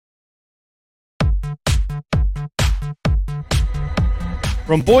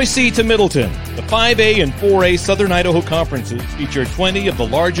From Boise to Middleton, the 5A and 4A Southern Idaho Conferences feature 20 of the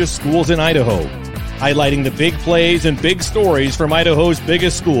largest schools in Idaho. Highlighting the big plays and big stories from Idaho's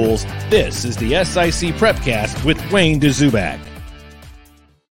biggest schools, this is the SIC Prepcast with Wayne DeZubak.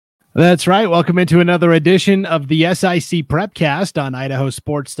 That's right. Welcome into another edition of the SIC Prepcast on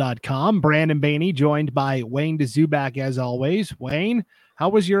idahosports.com. Brandon Baney joined by Wayne DeZubak as always. Wayne, how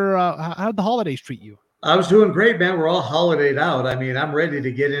was your how'd the holidays treat you? I was doing great, man. We're all holidayed out. I mean, I'm ready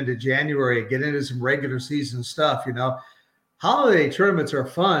to get into January, get into some regular season stuff, you know. Holiday tournaments are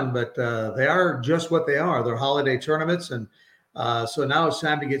fun, but they are just what they are. They're holiday tournaments. And so now it's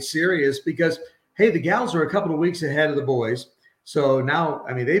time to get serious because, hey, the gals are a couple of weeks ahead of the boys. So now,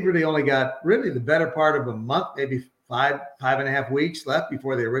 I mean, they've really only got really the better part of a month, maybe five and a half weeks left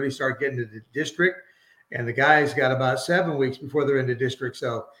before they really start getting to the district. And the guys got about 7 weeks before they're in the district.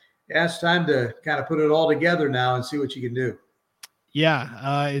 So yeah, it's time to kind of put it all together now and see what you can do.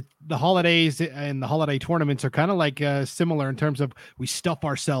 Yeah, the holidays and the holiday tournaments are kind of like similar in terms of we stuff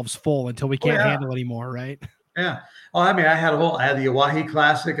ourselves full until we can't handle anymore, right? Yeah. Oh, I mean, I had the Oahe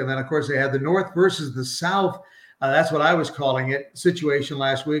Classic, and then of course they had the North versus the South. That's what I was calling it. Situation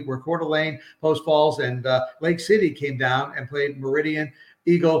last week where Coeur d'Alene, Post Falls, and Lake City came down and played Meridian,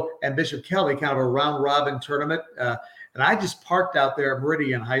 Eagle, and Bishop Kelly, kind of a round robin tournament. And I just parked out there at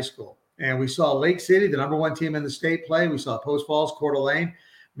Meridian High School. And we saw Lake City, the number one team in the state, play. We saw Post Falls, Coeur d'Alene.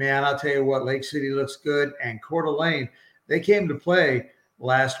 Man, I'll tell you what, Lake City looks good. And Coeur d'Alene, they came to play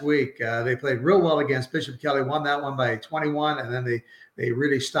last week. They played real well against Bishop Kelly, won that one by 21. And then they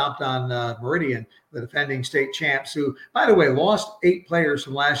really stomped on Meridian, the defending state champs, who, by the way, lost 8 players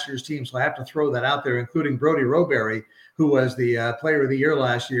from last year's team. So I have to throw that out there, including Brody Roberry, who was the player of the year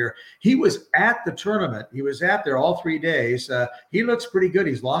last year. He was at the tournament. He was out there all 3 days. He looks pretty good.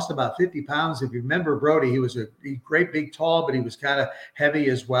 He's lost about 50 pounds. If you remember Brody, he was a great big tall, but he was kind of heavy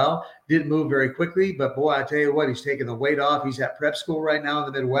as well. Didn't move very quickly, but boy, I tell you what, he's taking the weight off. He's at prep school right now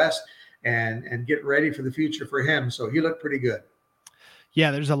in the Midwest and getting ready for the future for him. So he looked pretty good.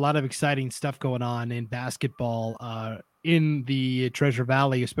 Yeah, there's a lot of exciting stuff going on in basketball in the Treasure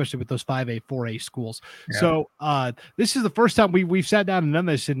Valley, especially with those 5A, 4A schools. Yeah. So this is the first time we've sat down and done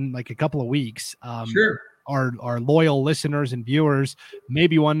this in like a couple of weeks. Sure. Our loyal listeners and viewers may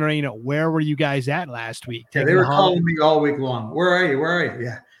be wondering, where were you guys at last week? Yeah, they were calling me all week long. Where are you? Where are you?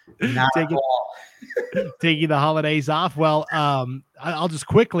 Yeah. Not taking the holidays off. Well, I'll just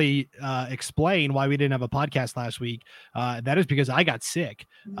quickly explain why we didn't have a podcast last week. That is because I got sick.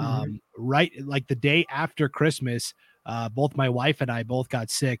 Right, like the day after Christmas, both my wife and I both got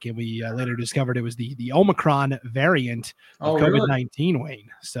sick, and we later discovered it was the Omicron variant of COVID-19, Wayne.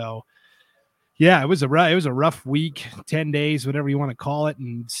 So yeah, it was a rough week, 10 days, whatever you want to call it,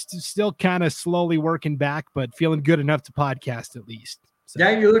 and still kind of slowly working back, but feeling good enough to podcast at least. So.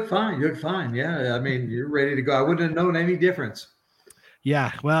 Yeah, you look fine. You look fine. Yeah, I mean, you're ready to go. I wouldn't have known any difference.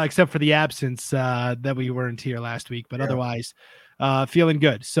 Yeah, well, except for the absence that we weren't here last week, but otherwise feeling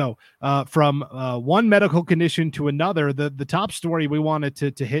good. So from one medical condition to another, the top story we wanted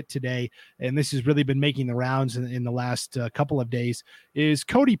to hit today, and this has really been making the rounds in the last couple of days, is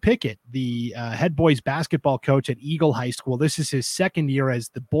Cody Pickett, the head boys basketball coach at Eagle High School. This is his second year as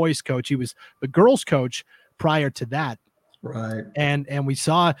the boys coach. He was the girls coach prior to that. Right. And we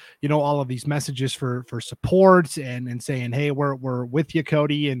saw, all of these messages for support and saying, hey, we're with you,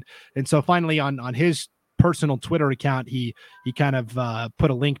 Cody. And so finally on his personal Twitter account, he kind of put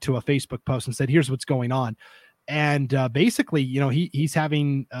a link to a Facebook post and said, here's what's going on. And basically, he's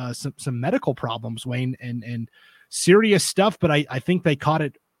having some medical problems, Wayne, and serious stuff. But I think they caught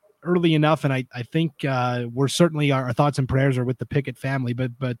it early enough. And I think we're certainly our thoughts and prayers are with the Pickett family,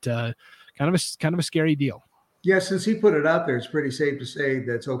 but kind of a scary deal. Yeah, since he put it out there, it's pretty safe to say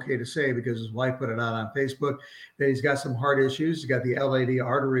that's okay to say because his wife put it out on Facebook that he's got some heart issues. He's got the LAD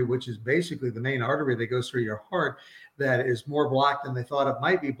artery, which is basically the main artery that goes through your heart, that is more blocked than they thought it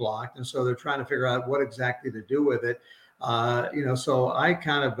might be blocked. And so they're trying to figure out what exactly to do with it. So I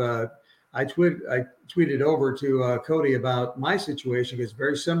kind of I tweeted over to Cody about my situation. It's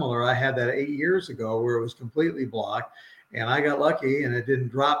very similar. I had that 8 years ago where it was completely blocked. And I got lucky and it didn't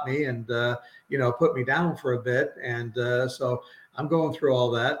drop me and, put me down for a bit. And so I'm going through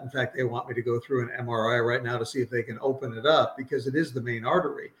all that. In fact, they want me to go through an MRI right now to see if they can open it up because it is the main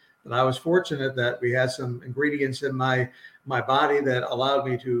artery. But I was fortunate that we had some ingredients in my body that allowed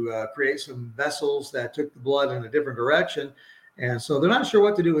me to create some vessels that took the blood in a different direction. And so they're not sure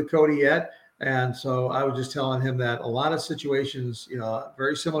what to do with Cody yet. And so I was just telling him that a lot of situations,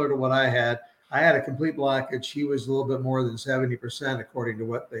 very similar to what I had, I had a complete blockage. He was a little bit more than 70%, according to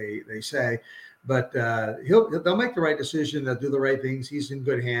what they say. But they'll make the right decision. They'll do the right things. He's in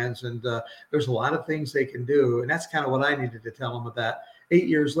good hands, and there's a lot of things they can do. And that's kind of what I needed to tell them with that. 8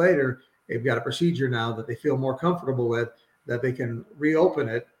 years later, they've got a procedure now that they feel more comfortable with, that they can reopen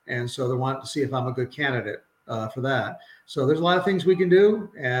it. And so they want to see if I'm a good candidate for that. So there's a lot of things we can do.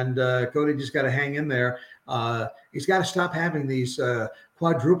 And Cody just got to hang in there. He's got to stop having these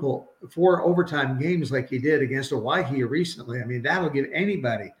quadruple 4 overtime games like he did against Owyhee recently. I mean, that'll give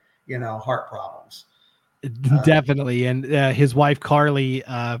anybody, heart problems. Definitely. And his wife, Carly,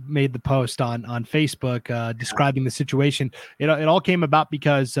 made the post on Facebook describing the situation. It all came about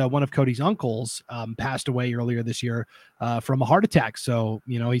because one of Cody's uncles passed away earlier this year from a heart attack. So,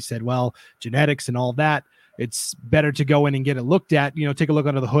 he said, well, genetics and all that, it's better to go in and get it looked at, take a look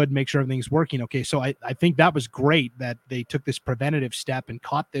under the hood, make sure everything's working. Okay. So I think that was great that they took this preventative step and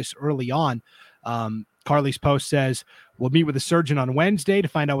caught this early on. Carly's post says, we'll meet with a surgeon on Wednesday to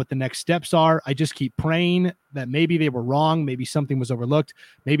find out what the next steps are. I just keep praying that maybe they were wrong. Maybe something was overlooked.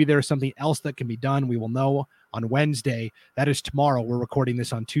 Maybe there is something else that can be done. We will know on Wednesday. That is tomorrow. We're recording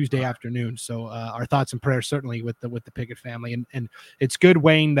this on Tuesday afternoon. So our thoughts and prayers certainly with the Pickett family. And it's good,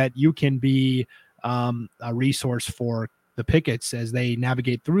 Wayne, that you can be a resource for the Picketts as they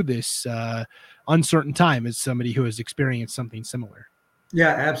navigate through this uncertain time as somebody who has experienced something similar.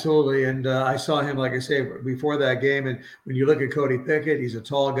 Yeah, absolutely. And I saw him, like I say, before that game. And when you look at Cody Pickett, he's a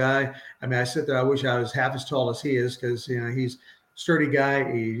tall guy. I mean, I sit there, I wish I was half as tall as he is because, he's a sturdy guy.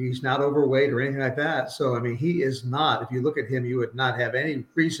 He's not overweight or anything like that. So, I mean, he is not. If you look at him, you would not have any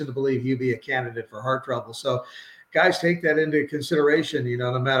reason to believe he'd be a candidate for heart trouble. So, guys, take that into consideration,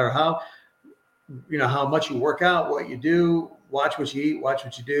 no matter how much you work out, what you do, watch what you eat, watch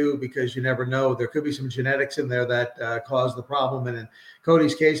what you do, because you never know. There could be some genetics in there that cause the problem. And in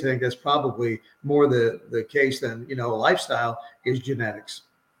Cody's case, I think that's probably more the case than, lifestyle is genetics.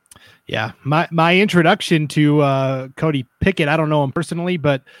 Yeah. My introduction to Cody Pickett, I don't know him personally,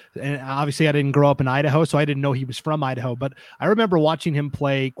 but obviously I didn't grow up in Idaho, so I didn't know he was from Idaho. But I remember watching him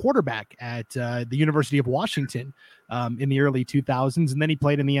play quarterback at the University of Washington in the early 2000s. And then he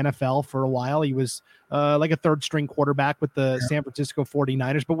played in the NFL for a while. He was like a third string quarterback with the San Francisco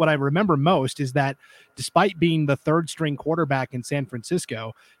 49ers. But what I remember most is that despite being the third string quarterback in San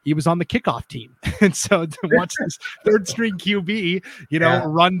Francisco, he was on the kickoff team. And so to watch this third string QB,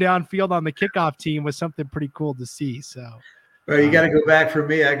 run downfield on the kickoff team was something pretty cool to see. So. Well, you got to go back for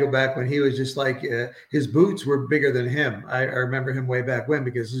me. I go back when he was just like his boots were bigger than him. I remember him way back when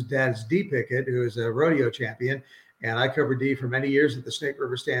because his dad's D Pickett, who is a rodeo champion. And I covered D for many years at the Snake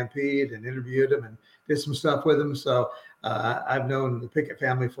River Stampede and interviewed him and did some stuff with him. So I've known the Pickett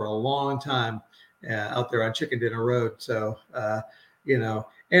family for a long time out there on Chicken Dinner Road. So,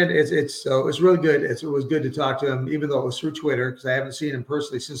 and it's really good. It was good to talk to him, even though it was through Twitter, because I haven't seen him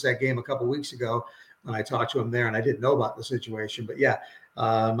personally since that game a couple of weeks ago when I talked to him there and I didn't know about the situation. But yeah,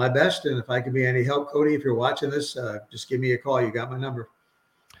 my best. And if I can be any help, Cody, if you're watching this, just give me a call. You got my number.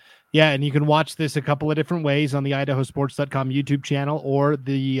 Yeah, and you can watch this a couple of different ways on the idahosports.com YouTube channel or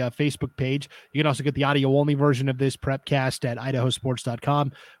the Facebook page. You can also get the audio-only version of this prepcast at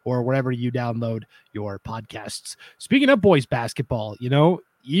idahosports.com or wherever you download your podcasts. Speaking of boys basketball,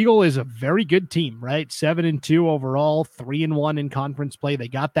 Eagle is a very good team, right? 7-2 overall, 3-1 in conference play. They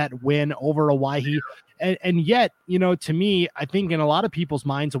got that win over Owyhee. And yet, to me, I think in a lot of people's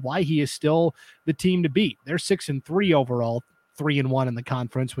minds, Owyhee is still the team to beat. They're 6-3 overall. 3-1 in the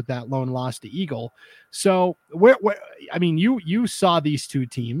conference with that lone loss to Eagle. So where I mean, you saw these two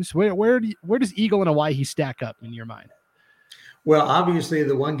teams. Where does Eagle and Owyhee stack up in your mind? Well, obviously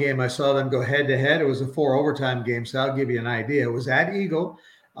the one game I saw them go head to head, it was a 4 overtime game. So I'll give you an idea. It was at Eagle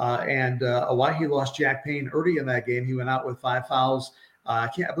and Owyhee lost Jack Payne early in that game. He went out with 5 fouls. I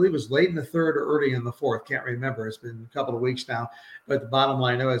believe it was late in the third or early in the fourth. Can't remember. It's been a couple of weeks now. But the bottom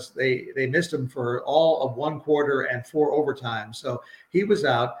line is they missed him for all of 1 quarter and 4 overtime. So he was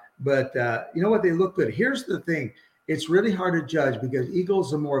out. But you know what? They look good. Here's the thing. It's really hard to judge because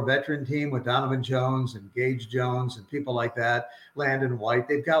Eagles a more veteran team with Donovan Jones and Gage Jones and people like that, Landon White.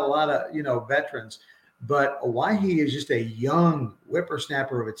 They've got a lot of, veterans. But Owyhee is just a young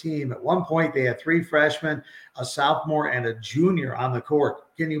whippersnapper of a team. At one point, they had 3 freshmen, a sophomore, and a junior on the court.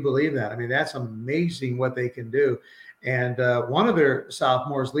 Can you believe that? I mean, that's amazing what they can do. And one of their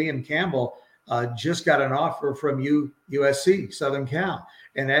sophomores, Liam Campbell, just got an offer from USC, Southern Cal.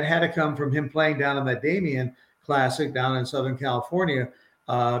 And that had to come from him playing down in that Damien Classic down in Southern California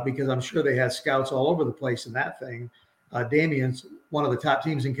because I'm sure they had scouts all over the place in that thing. Damien's one of the top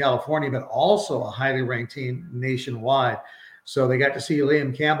teams in California, but also a highly ranked team nationwide. So they got to see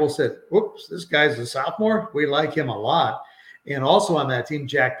Liam Campbell said, whoops, this guy's a sophomore. We like him a lot. And also on that team,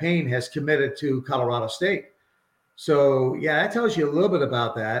 Jack Payne has committed to Colorado State. So, yeah, that tells you a little bit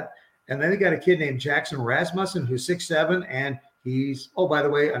about that. And then they got a kid named Jackson Rasmussen who's 6'7", and he's, oh, by the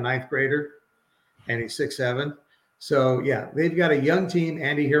way, a ninth grader, and he's 6'7". So, yeah, they've got a young team,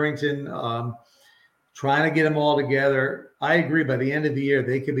 Andy Harrington, trying to get them all together. I agree, by the end of the year,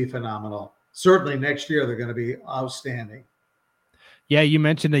 they could be phenomenal. Certainly next year, they're going to be outstanding. Yeah, you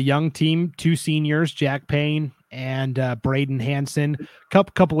mentioned a young team, 2 seniors, Jack Payne and Braden Hansen,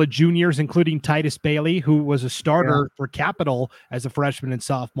 couple of juniors, including Titus Bailey, who was a starter for Capital as a freshman and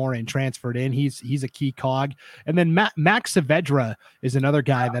sophomore and transferred in. He's a key cog. And then Max Saavedra is another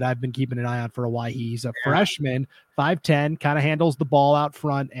guy that I've been keeping an eye on for a while. He's a freshman, 5'10", kind of handles the ball out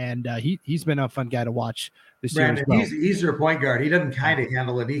front, and he's been a fun guy to watch this year as well. He's their point guard. He doesn't kind of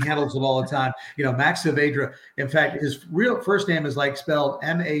handle it. He handles it all the time. Max Saavedra, in fact, his real first name is like spelled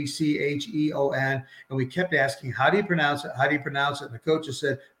Macheon. And we kept asking, how do you pronounce it? How do you pronounce it? And the coach just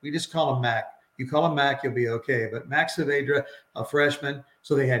said, we just call him Mac. You call him Mac, you'll be okay. But Max Saavedra, a freshman.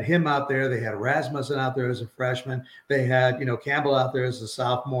 So they had him out there. They had Rasmussen out there as a freshman. They had, Campbell out there as a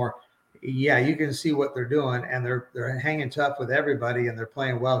sophomore. Yeah, you can see what they're doing, and they're hanging tough with everybody, and they're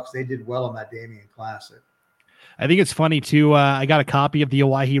playing well because they did well in that Damien Classic. I think it's funny too. I got a copy of the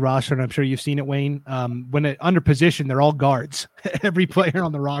Owyhee roster, and I'm sure you've seen it, Wayne. When under position, they're all guards. Every player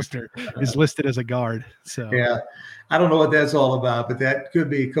on the roster is listed as a guard. So yeah, I don't know what that's all about, but that could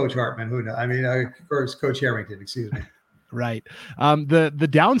be Coach Hartman. Who knows? I mean, of course, Coach Harrington. Excuse me. Right. The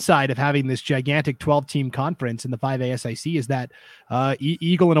downside of having this gigantic 12-team conference in the 5A SIC is that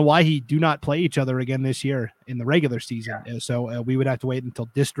Eagle and Owyhee do not play each other again this year in the regular season. Yeah. So we would have to wait until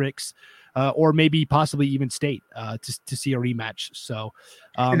districts or maybe possibly even state to see a rematch. So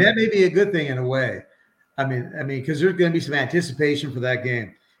and that may be a good thing in a way. I mean, because there's going to be some anticipation for that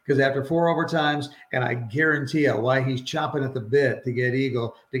game. Because after 4 overtimes, and I guarantee you, Owyhee's chomping at the bit to get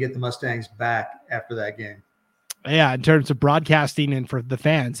Eagle to get the Mustangs back after that game. Yeah, in terms of broadcasting and for the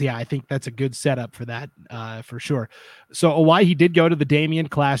fans, I think that's a good setup for that, for sure. So Owyhee did go to the Damien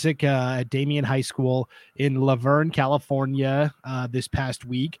Classic at Damien High School in Laverne, California, this past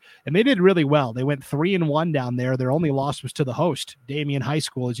week, and they did really well. They went 3-1 down there. Their only loss was to the host, Damien High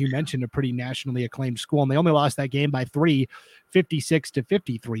School, as you mentioned, a pretty nationally acclaimed school, and they only lost that game by 3,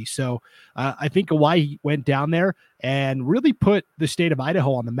 56-53. So I think Owyhee went down there and really put the state of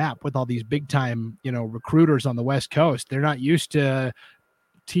Idaho on the map with all these big time, recruiters on the West Coast. They're not used to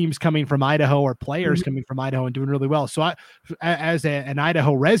teams coming from Idaho or players coming from Idaho and doing really well. So as an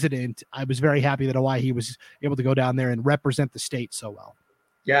Idaho resident, I was very happy that Owyhee was able to go down there and represent the state so well.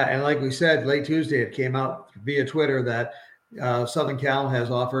 Yeah. And like we said, late Tuesday, it came out via Twitter that Southern Cal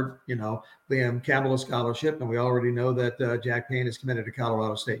has offered, Liam Campbell a scholarship, and we already know that Jack Payne is committed to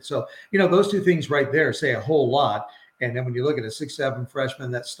Colorado State. So, those two things right there say a whole lot. And then when you look at a 6'7"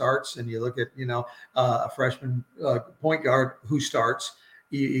 freshman that starts, and you look at, a freshman point guard who starts,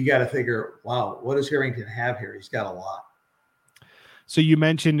 you got to figure, wow, what does Harrington have here? He's got a lot. So you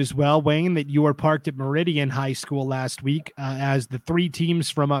mentioned as well, Wayne, that you were parked at Meridian High School last week as the 3 teams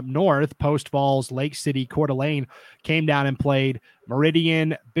from up north, Post Falls, Lake City, Coeur d'Alene, came down and played.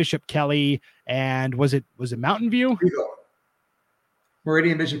 Meridian, Bishop Kelly, and was it Mountain View? Eagle.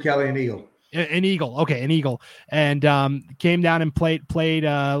 Meridian, Bishop Kelly, and Eagle. An Eagle. Okay, an Eagle. And came down and played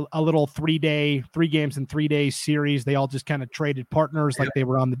a little 3 games in 3 days series. They all just kind of traded partners like they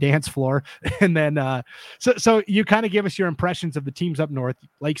were on the dance floor. And then so you kind of give us your impressions of the teams up north.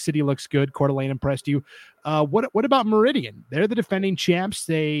 Lake City looks good. Coeur d'Alene impressed you. What about Meridian? They're the defending champs.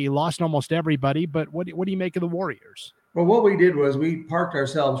 They lost almost everybody, but what do you make of the Warriors? Well, what we did was we parked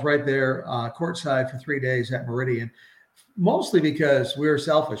ourselves right there courtside for 3 days at Meridian. Mostly because we were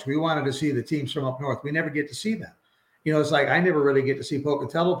selfish. We wanted to see the teams from up north. We never get to see them. It's like I never really get to see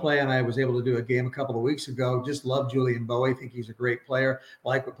Pocatello play, and I was able to do a game a couple of weeks ago. Just love Julian Bowie. Think he's a great player,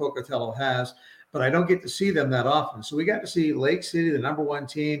 like what Pocatello has. But I don't get to see them that often. So we got to see Lake City, the number 1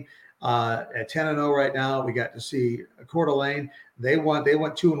 team, at 10-0 right now. We got to see Coeur d'Alene. They went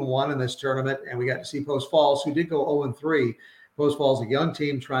 2-1 in this tournament, and we got to see Post Falls, who did go 0-3. Post Falls, a young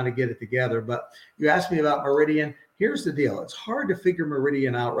team trying to get it together. But you asked me about Meridian. Here's the deal. It's hard to figure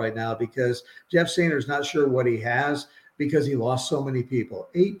Meridian out right now because Jeff Sainter's not sure what he has because he lost so many people.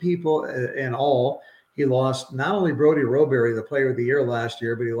 8 people in all. He lost not only Brody Roberry, the player of the year last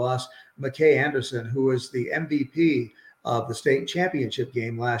year, but he lost McKay Anderson, who was the MVP of the state championship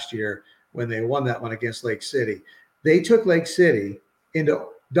game last year when they won that one against Lake City. They took Lake City into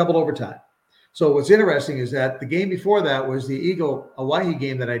double overtime. So what's interesting is that the game before that was the Eagle Owyhee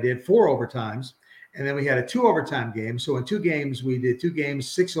game that I did 4 overtimes. And then we had a 2 overtime game. So in 2 games, we did 2 games,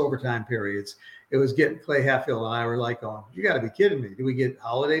 6 overtime periods. It was getting Clay Hatfield and I were like, oh, you got to be kidding me. Do we get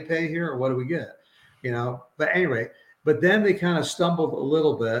holiday pay here or what do we get? But anyway, but then they kind of stumbled a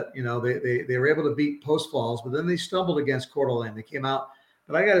little bit. They were able to beat Post Falls, but then they stumbled against Coeur d'Alene. They came out.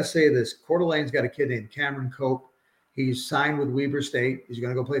 But I got to say this, Coeur d'Alene's got a kid named Cameron Cope. He's signed with Weber State. He's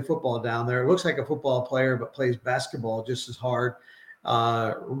going to go play football down there. Looks like a football player, but plays basketball just as hard.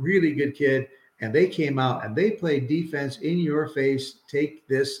 Really good kid. And they came out and they played defense in your face. Take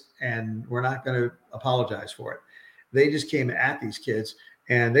this, and we're not going to apologize for it. They just came at these kids,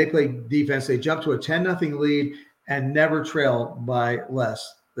 and they played defense. They jumped to a 10-0 lead and never trailed by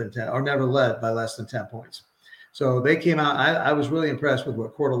less than 10, or never led by less than 10 points. So they came out. I was really impressed with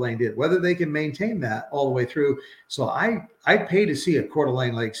what Coeur d'Alene did, whether they can maintain that all the way through. So I'd pay to see a Coeur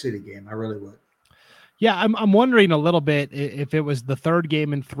d'Alene Lake City game. I really would. Yeah, I'm wondering a little bit if it was the third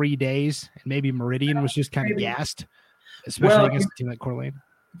game in 3 days and maybe Meridian was just kind of gassed, especially against a team like Coeur d'Alene.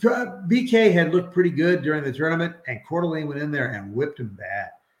 BK had looked pretty good during the tournament, and Coeur d'Alene went in there and whipped him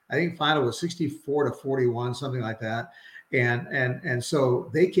bad. I think final was 64-41, something like that. And so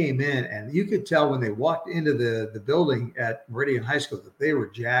they came in, and you could tell when they walked into the building at Meridian High School that they were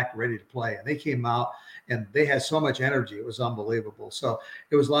jacked, ready to play. And they came out, and they had so much energy. It was unbelievable. So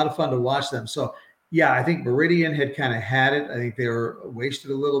it was a lot of fun to watch them. So, yeah, I think Meridian had kind of had it. I think they were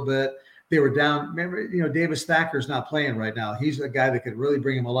wasted a little bit. They were down. Remember, Davis Thacker's not playing right now. He's a guy that could really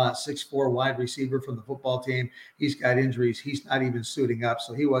bring him a lot. 6'4" wide receiver from the football team. He's got injuries. He's not even suiting up,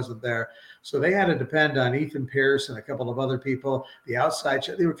 so he wasn't there. So they had to depend on Ethan Pierce and a couple of other people. The outside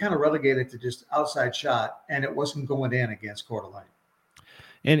shot, they were kind of relegated to just outside shot, and it wasn't going in against Coeur d'Alene.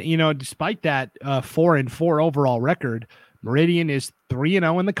 And, despite that 4-4 overall record, Meridian is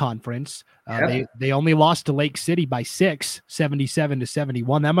 3-0 in the conference. They only lost to Lake City by 6,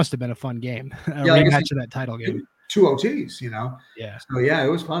 77-71. That must have been a fun game. Rematch of that title game. 2 OTs, Yeah. So yeah, it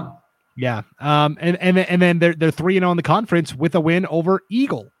was fun. Yeah. And then they're 3-0 in the conference with a win over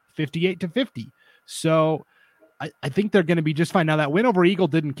Eagle, 58-50. So I think they're going to be just fine. Now that win over Eagle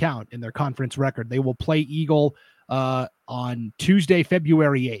didn't count in their conference record. They will play Eagle on Tuesday,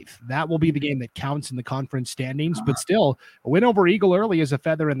 February 8th. That will be the game that counts in the conference standings, but still a win over Eagle early is a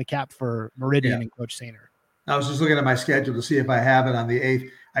feather in the cap for Meridian and Coach Sainer. I was just looking at my schedule to see if I have it on the 8th.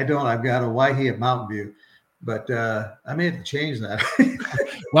 I don't. I've got a Waihe at Mountain View, but I may have to change that.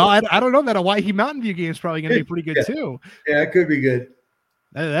 Well, I don't know that a Waihe Mountain View game is probably going to be pretty good too. Yeah, it could be good.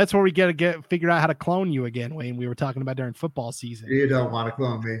 That's where we got to figure out how to clone you again, Wayne. We were talking about during football season. You don't want to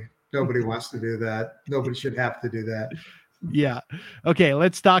clone me. Nobody wants to do that. Nobody should have to do that. Yeah. Okay.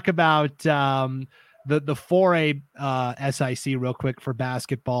 Let's talk about the 4A SIC real quick for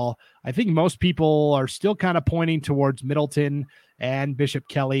basketball. I think most people are still kind of pointing towards Middleton and Bishop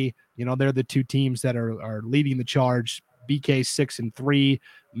Kelly. They're the two teams that are leading the charge. BK 6-3,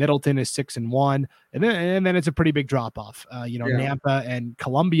 Middleton is 6-1, and then it's a pretty big drop off. Nampa and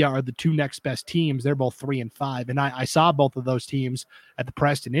Columbia are the two next best teams. They're both 3-5, and I saw both of those teams at the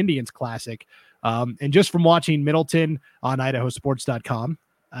Preston Indians Classic. And just from watching Middleton on IdahoSports.com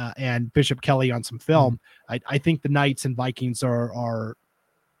and Bishop Kelly on some film, I think the Knights and Vikings are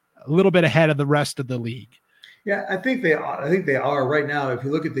a little bit ahead of the rest of the league. Yeah, I think they are right now. If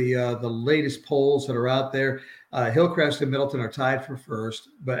you look at the latest polls that are out there, Hillcrest and Middleton are tied for first,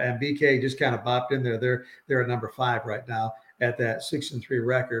 and BK just kind of bopped in there. They're at number 5 right now at that 6-3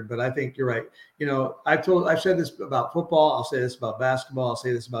 record. But I think you're right. I've said this about football. I'll say this about basketball. I'll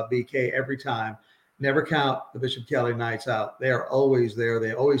say this about BK every time. Never count the Bishop Kelly Knights out. They are always there.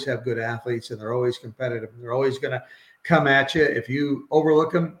 They always have good athletes, and they're always competitive. They're always going to come at you. If you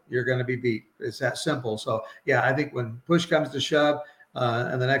overlook them, you're going to be beat. It's that simple. So, yeah, I think when push comes to shove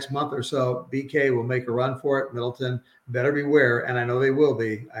in the next month or so, BK will make a run for it. Middleton better beware, and I know they will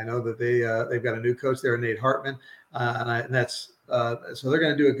be. I know that they've got a new coach there, Nate Hartman, and that's so they're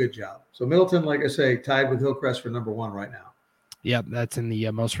going to do a good job. So Middleton, like I say, tied with Hillcrest for number 1 right now. Yeah, that's in the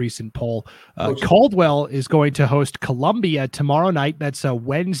most recent poll. Caldwell is going to host Columbia tomorrow night. That's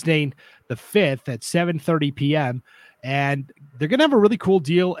Wednesday the 5th at 7:30 p.m. And they're going to have a really cool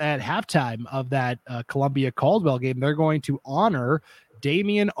deal at halftime of that Columbia Caldwell game. They're going to honor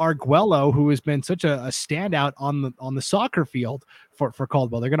Damian Arguello, who has been such a standout on the soccer field for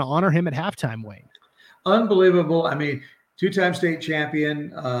Caldwell. They're going to honor him at halftime, Wayne. Unbelievable. I mean, 2-time state champion.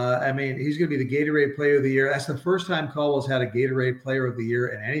 He's going to be the Gatorade Player of the Year. That's the first time Caldwell's had a Gatorade Player of the Year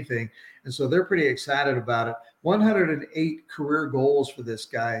in anything. And so they're pretty excited about it. 108 career goals for this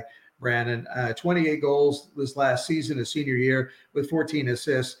guy, Brandon. 28 goals this last season, his senior year, with 14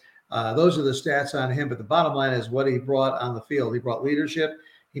 assists. Those are the stats on him. But the bottom line is what he brought on the field. He brought leadership.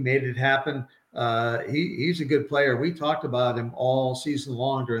 He made it happen. He's a good player. We talked about him all season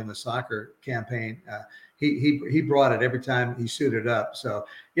long during the soccer campaign. He brought it every time he suited up. So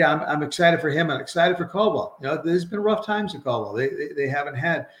yeah, I'm excited for him. I'm excited for Caldwell. There's been rough times at Caldwell. They haven't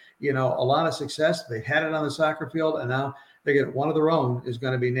had a lot of success. They've had it on the soccer field, and now they get one of their own is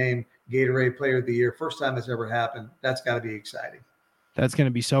going to be named Gatorade Player of the Year. First time it's ever happened. That's got to be exciting. That's going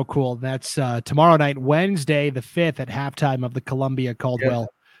to be so cool. That's tomorrow night, Wednesday, the 5th, at halftime of the Columbia Caldwell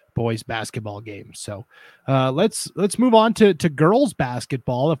boys basketball game. So let's move on to girls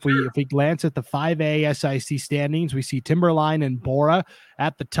basketball. If we glance at the 5A SIC standings, we see Timberline and Bora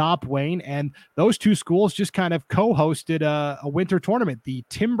at the top, Wayne, and those two schools just kind of co-hosted a winter tournament, the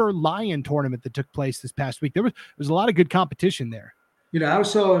Timber Lion tournament that took place this past week. There was a lot of good competition there. I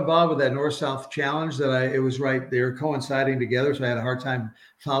was so involved with that North-South challenge that it was right. They were coinciding together. So I had a hard time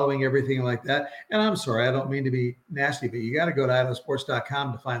following everything like that. And I'm sorry, I don't mean to be nasty, but you got to go to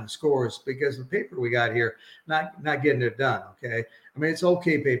idahosports.com to find the scores, because the paper we got here, not getting it done. Okay. I mean, it's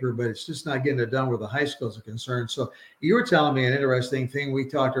okay paper, but it's just not getting it done where the high schools are concerned. So you were telling me an interesting thing we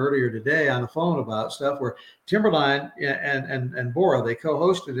talked earlier today on the phone about stuff where Timberline and Bora, they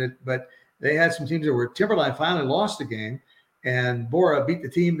co-hosted it, but they had some teams where Timberline finally lost the game, and Bora beat the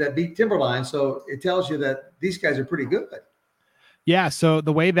team that beat Timberline. So it tells you that these guys are pretty good. Yeah, so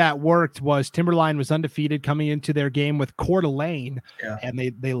the way that worked was Timberline was undefeated coming into their game with Coeur d'Alene, and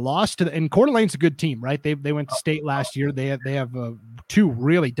they lost to and Coeur d'Alene's a good team, right? They went to state last year. They have two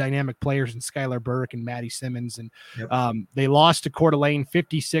really dynamic players in Skylar Burke and Maddie Simmons, and they lost to Coeur d'Alene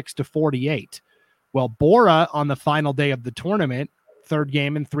 56-48. Well, Bora on the final day of the tournament, third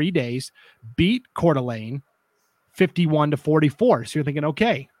game in 3 days, beat Coeur d'Alene 51-44. So you're thinking,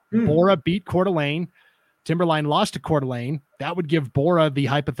 okay, Bora beat Coeur d'Alene. Timberline lost to Coeur d'Alene. That would give Bora the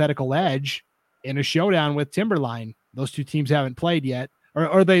hypothetical edge in a showdown with Timberline. Those two teams haven't played yet,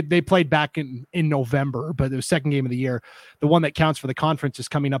 or they played back in November, but the second game of the year. The one that counts for the conference is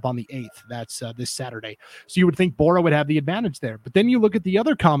coming up on the 8th. That's this Saturday. So you would think Bora would have the advantage there. But then you look at the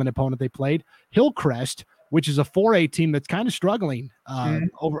other common opponent they played, Hillcrest, which is a 4A team that's kind of struggling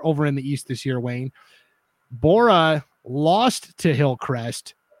over in the East this year, Wayne. Bora lost to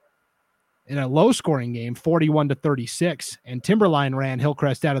Hillcrest in a low-scoring game, 41-36, and Timberline ran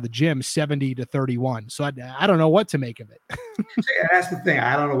Hillcrest out of the gym 70-31. So I don't know what to make of it. That's the thing.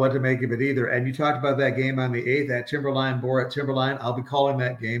 I don't know what to make of it either. And you talked about that game on the 8th at Timberline, Bora at Timberline. I'll be calling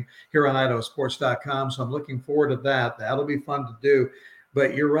that game here on idahosports.com, so I'm looking forward to that. That'll be fun to do.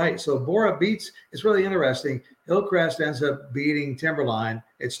 But you're right. So Bora beats, it's really interesting. Hillcrest ends up beating Timberline.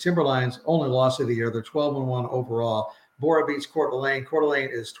 It's Timberline's only loss of the year. They're 12-1 overall. Bora beats Coeur d'Alene. Coeur d'Alene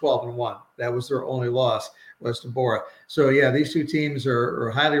is 12-1. That was their only loss, was to Bora. So yeah, these two teams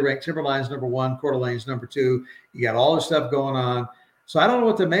are highly ranked. Timberline's number 1, Coeur d'Alene's number 2. You got all this stuff going on. So I don't know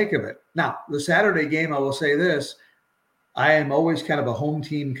what to make of it. Now, the Saturday game, I will say this. I am always kind of a home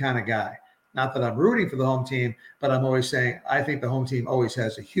team kind of guy. Not that I'm rooting for the home team, but I'm always saying I think the home team always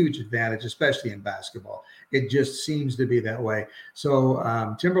has a huge advantage, especially in basketball. It just seems to be that way.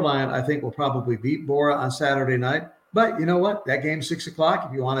 So Timberline, I think, will probably beat Bora on Saturday night. But you know what? That game's 6 o'clock.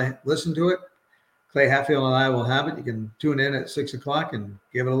 If you want to listen to it, Clay Hatfield and I will have it. You can tune in at 6 o'clock and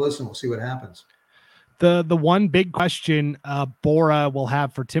give it a listen. We'll see what happens. The one big question Bora will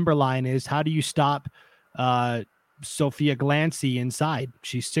have for Timberline is, how do you stop Sophia Glancy inside?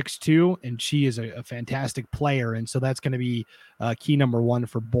 She's 6'2", and she is a fantastic player, and so that's going to be key number 1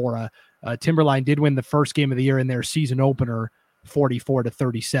 for Bora. Timberline did win the first game of the year in their season opener,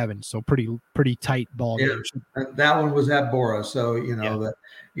 44-37. So pretty tight ball game. That one was at Bora. So, that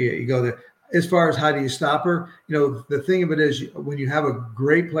you go there. As far as how do you stop her, the thing of it is, when you have a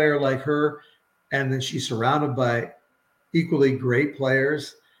great player like her, and then she's surrounded by equally great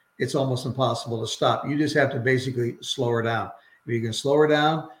players, it's almost impossible to stop. You just have to basically slow her down. If you can slow her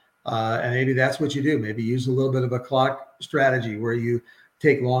down, and maybe that's what you do. Maybe use a little bit of a clock strategy where you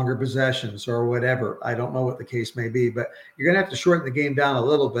take longer possessions or whatever. I don't know what the case may be, but you're going to have to shorten the game down a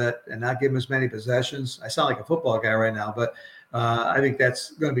little bit and not give them as many possessions. I sound like a football guy right now, but I think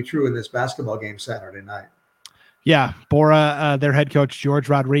that's going to be true in this basketball game Saturday night. Yeah, Bora, their head coach, George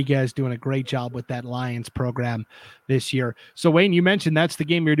Rodriguez, doing a great job with that Lions program this year. So, Wayne, you mentioned that's the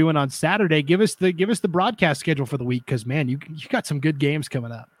game you're doing on Saturday. Give us the broadcast schedule for the week, because, man, you got some good games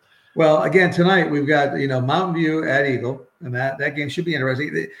coming up. Well, again, tonight we've got, Mountain View at Eagle, and that game should be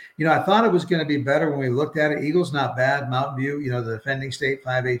interesting. I thought it was going to be better when we looked at it. Eagle's not bad. Mountain View, the defending state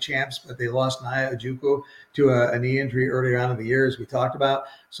 5A champs, but they lost Naya Ojukwu to a knee injury earlier on in the year, as we talked about.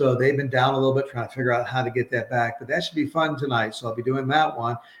 So they've been down a little bit, trying to figure out how to get that back. But that should be fun tonight. So I'll be doing that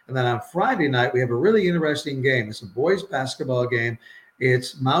one. And then on Friday night, we have a really interesting game. It's a boys basketball game.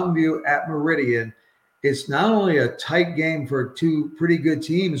 It's Mountain View at Meridian. It's not only a tight game for two pretty good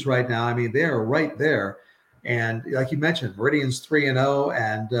teams right now. I mean, they are right there. And like you mentioned, Meridian's 3-0,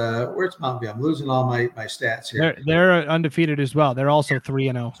 and where's Mountain View? I'm losing all my stats here. They're undefeated as well. They're also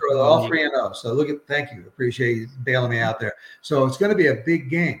 3-0. So they're all 3-0. So thank you. Appreciate you bailing me out there. So it's going to be a big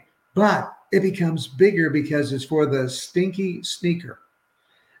game, but it becomes bigger because it's for the Stinky Sneaker.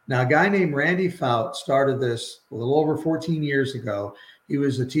 Now, a guy named Randy Fout started this a little over 14 years ago. He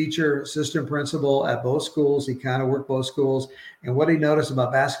was a teacher, assistant principal at both schools. He kind of worked both schools. And what he noticed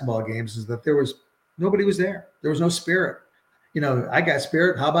about basketball games is that nobody was there. There was no spirit. I got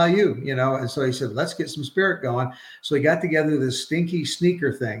spirit. How about you? And so he said, let's get some spirit going. So he got together this Stinky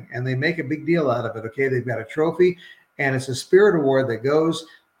Sneaker thing, and they make a big deal out of it. Okay, they've got a trophy, and it's a spirit award that goes.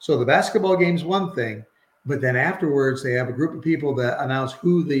 So the basketball game's one thing, but then afterwards they have a group of people that announce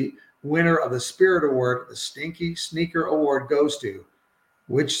who the winner of the Spirit Award, the Stinky Sneaker Award, goes to,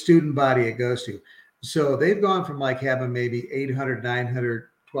 which student body it goes to. So they've gone from like having maybe 800, 900,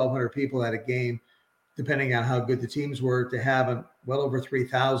 1,200 people at a game, depending on how good the teams were, to having well over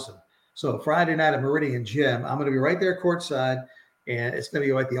 3,000. So Friday night at Meridian Gym, I'm going to be right there courtside, and it's going to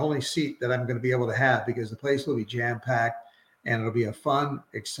be like the only seat that I'm going to be able to have because the place will be jam-packed, and it'll be a fun,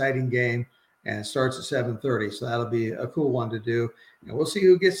 exciting game. And it starts at 7:30, so that'll be a cool one to do. And we'll see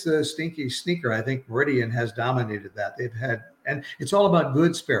who gets the Stinky Sneaker. I think Meridian has dominated that. And it's all about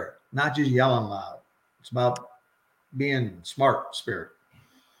good spirit, not just yelling loud. It's about being smart spirit.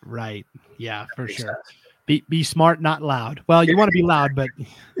 Right. Yeah, for sure. Be smart, not loud. Well, you want to be loud, but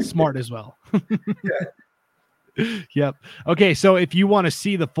smart as well. Yeah. Yep. Okay. So if you want to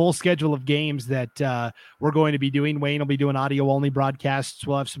see the full schedule of games that we're going to be doing, Wayne will be doing audio only broadcasts.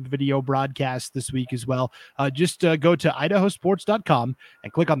 We'll have some video broadcasts this week as well. Just go to idahosports.com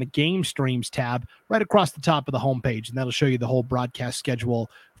and click on the game streams tab right across the top of the homepage. And that'll show you the whole broadcast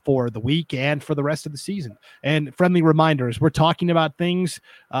schedule for the week and for the rest of the season. And friendly reminders, we're talking about things.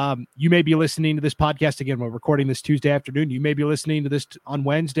 You may be listening to this podcast again. We're recording this Tuesday afternoon. You may be listening to this on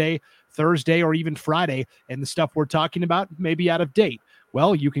Wednesday, Thursday, or even Friday, and the stuff we're talking about may be out of date.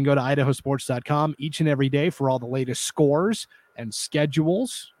 Well, you can go to idahosports.com each and every day for all the latest scores and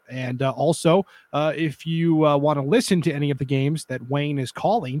schedules. And also, if you want to listen to any of the games that Wayne is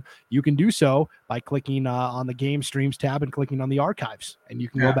calling, you can do so by clicking on the game streams tab and clicking on the archives. And you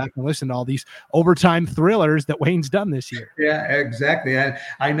can go back and listen to all these overtime thrillers that Wayne's done this year. Yeah, exactly.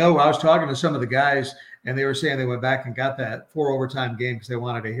 I know I was talking to some of the guys, and they were saying they went back and got that 4 overtime game because they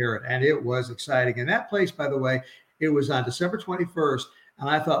wanted to hear it. And it was exciting. And that place, by the way, it was on December 21st. And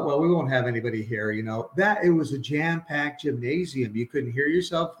I thought, well, we won't have anybody here, that it was a jam-packed gymnasium. You couldn't hear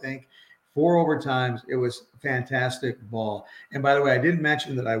yourself think. 4 overtimes. It was fantastic ball. And by the way, I didn't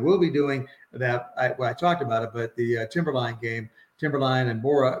mention that I will be doing that. I talked about it, but the Timberline and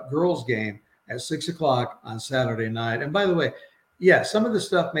Bora girls game at 6:00 on Saturday night. And by the way, some of the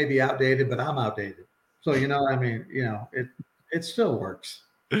stuff may be outdated, but I'm outdated. So, it still works.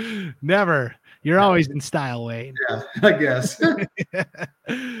 Never. You're always in style, Wayne. Yeah, I guess.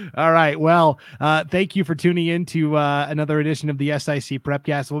 All right. Well, thank you for tuning in to another edition of the SIC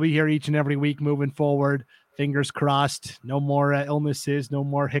Prepcast. We'll be here each and every week moving forward. Fingers crossed. No more illnesses, no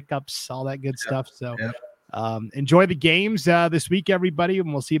more hiccups, all that good stuff. So enjoy the games this week, everybody.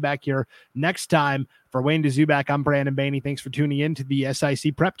 And we'll see you back here next time. For Wayne DeZubak, I'm Brandon Baney. Thanks for tuning in to the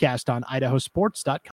SIC Prepcast on idahosports.com.